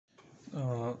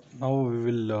Now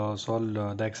we will solve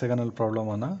the hexagonal problem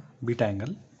on a beta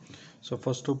angle. So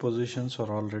first two positions are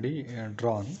already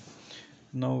drawn.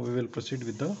 Now we will proceed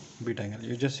with the beta angle.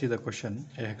 You just see the question: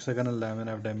 a hexagonal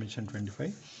lamina of dimension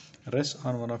 25 rests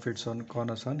on one of its own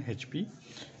corners on HP.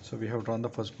 So we have drawn the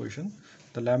first position.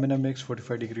 The lamina makes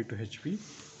 45 degree to HP.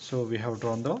 So we have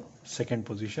drawn the second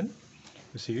position.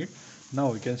 You see it.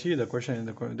 Now you can see the question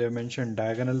in they mentioned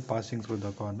diagonal passing through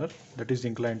the corner that is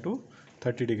inclined to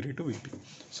 30 degree to VP.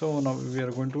 So now we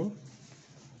are going to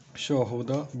show how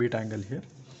the beta angle here.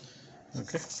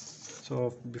 Okay.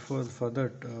 So before for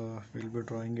that we'll be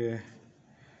drawing a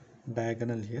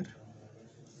diagonal here.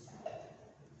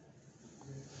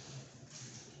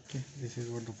 Okay, this is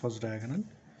what the first diagonal,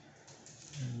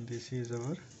 and this is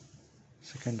our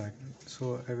second diagonal.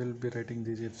 So I will be writing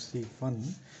this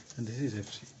FC1 and this is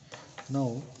FC.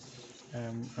 Now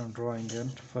I'm drawing,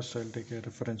 and first I'll take a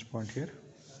reference point here,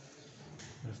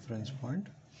 reference point.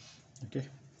 Okay,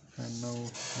 and now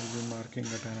I'll be marking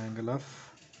at an angle of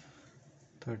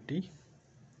 30.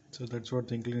 So that's what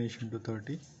the inclination to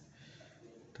 30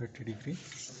 degree.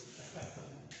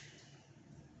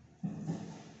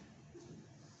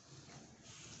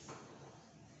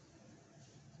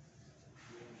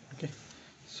 Okay,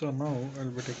 so now I'll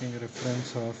be taking a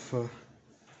reference of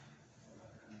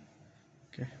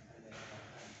okay,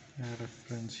 a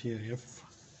reference here F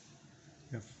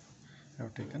I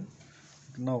have taken.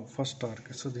 Now first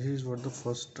arc, so this is what the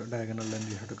first diagonal line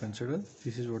we have to consider,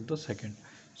 this is what the second.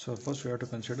 So first we have to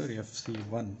consider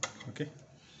FC1. Okay,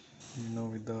 now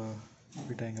with the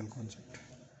beta angle concept,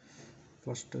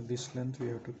 first this length we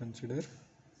have to consider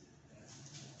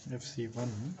FC1.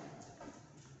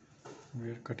 We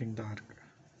are cutting the arc.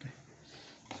 Okay,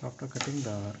 so after cutting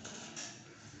the arc,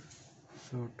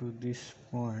 so to this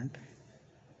point,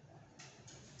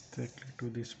 exactly to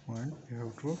this point, we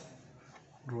have to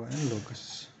draw a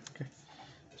locus. Okay,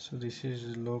 so this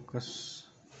is locus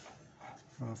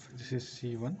of, this is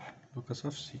C1, locus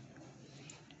of C.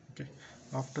 Okay,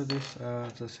 after this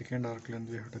the second arc length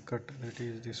we have to cut, that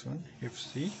is this one,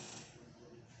 FC.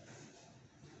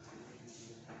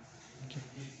 Okay,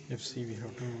 FC we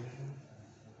have to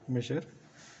measure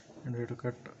and we have to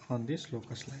cut on this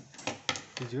locus line.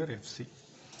 This is your FC.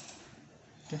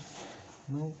 Okay,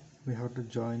 now we have to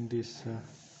join this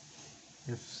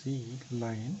FC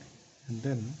line and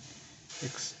then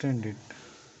extend it.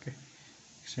 Okay,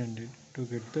 extend it to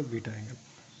get the beta angle.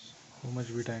 So how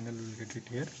much beta angle we will get it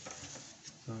here?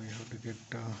 So we have to get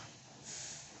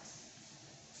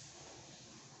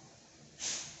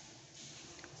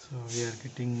so we are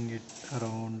getting it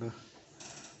around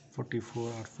 44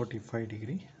 or 45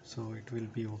 degree, so it will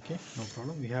be okay, no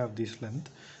problem. We have this length.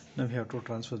 Now we have to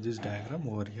transfer this diagram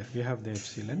over here. We have the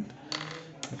FC length.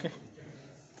 Okay,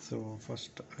 so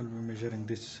first I'll be measuring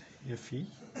this FE.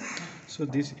 So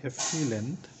this FE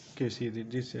length, okay, see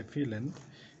this FE length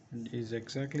is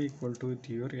exactly equal to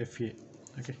your FA.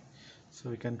 Okay, so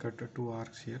we can cut two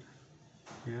arcs here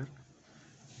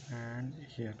and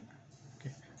here.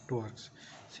 Okay, two arcs.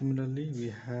 Similarly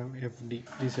we have FD.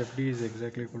 This FD is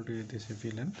exactly equal to this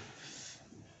FE length.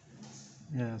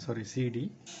 Sorry, CD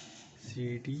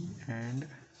and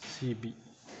CB.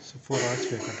 So four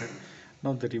arcs we have cut.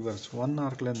 Now the reverse, one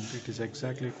arc length, it is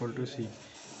exactly equal to C.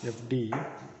 FD,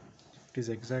 it is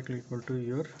exactly equal to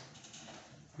your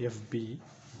FB.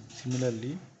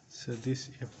 Similarly, so this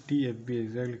FD, FB is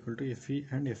exactly equal to FE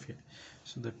and FA.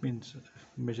 So that means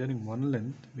measuring one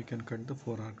length, we can cut the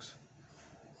four arcs.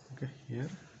 Okay, here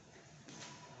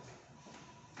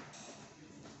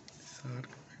this arc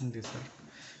and this arc.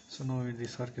 So now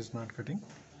this arc is not cutting.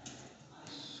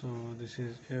 So this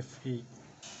is FE.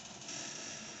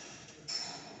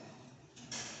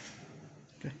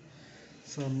 Okay,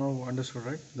 so now understood,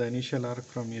 right? The initial arc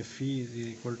from FE is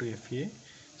equal to FA,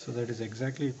 so that is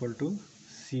exactly equal to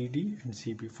CD and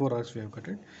CB. Four arcs we have cut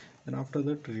it. Then after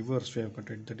that reverse we have cut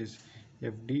it, that is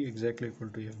FD exactly equal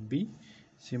to FB.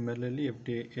 Similarly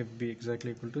FB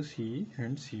exactly equal to CE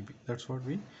and CB. That's what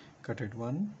we cut it.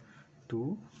 1,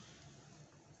 2,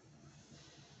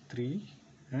 3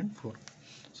 and 4.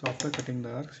 So after cutting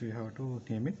the arcs we have to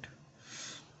name it.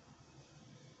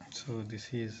 So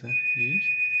this is E,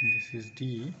 this is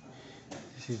D,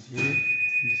 this is A,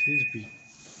 this is B.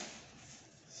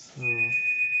 So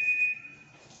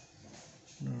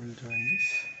now we'll join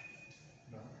this.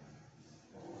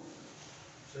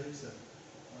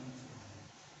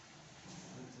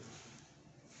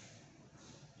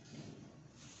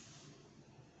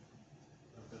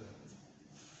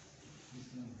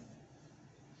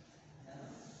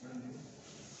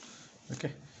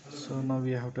 Okay, so now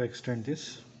we have to extend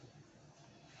this.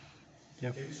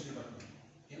 Yep.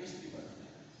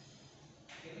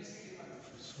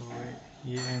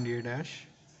 A and A dash,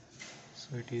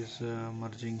 so it is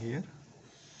merging here.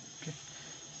 Okay.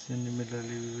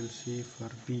 Similarly we will see for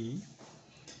B,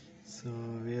 so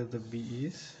where the B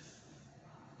is,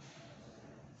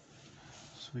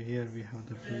 so here we have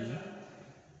the B.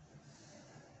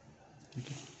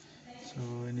 Okay, so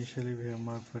initially we have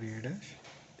marked for A dash,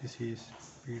 this is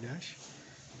B dash.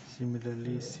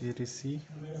 Similarly here is C,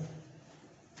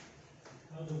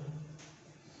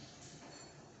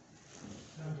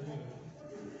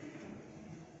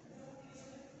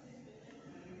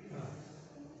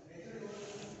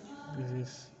 this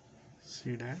is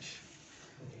C dash.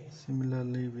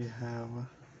 Similarly we have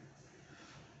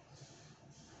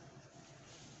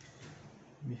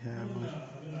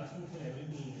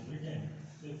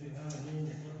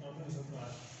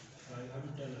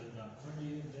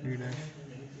D dash,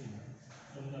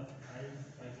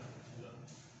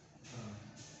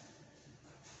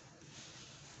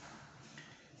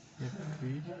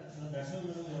 F3,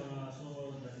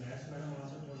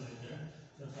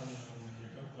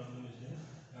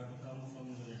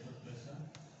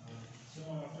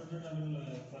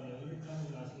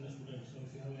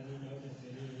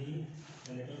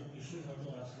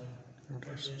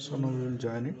 so now we will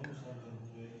join it.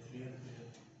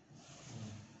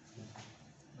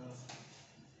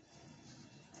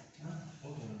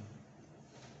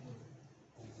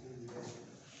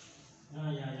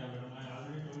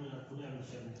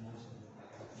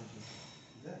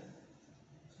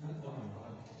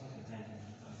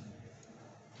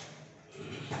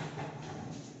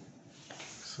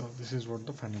 So this is what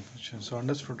the final position. So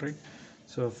understood, right?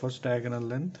 So first diagonal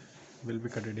length will be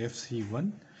cut at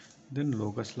FC1, then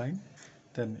locus line,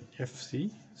 then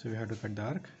FC. So we have to cut the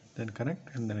arc, then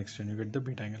connect, and then extend. You get the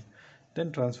beta angle.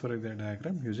 Then transfer the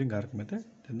diagram using arc method.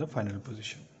 Then the final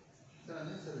position.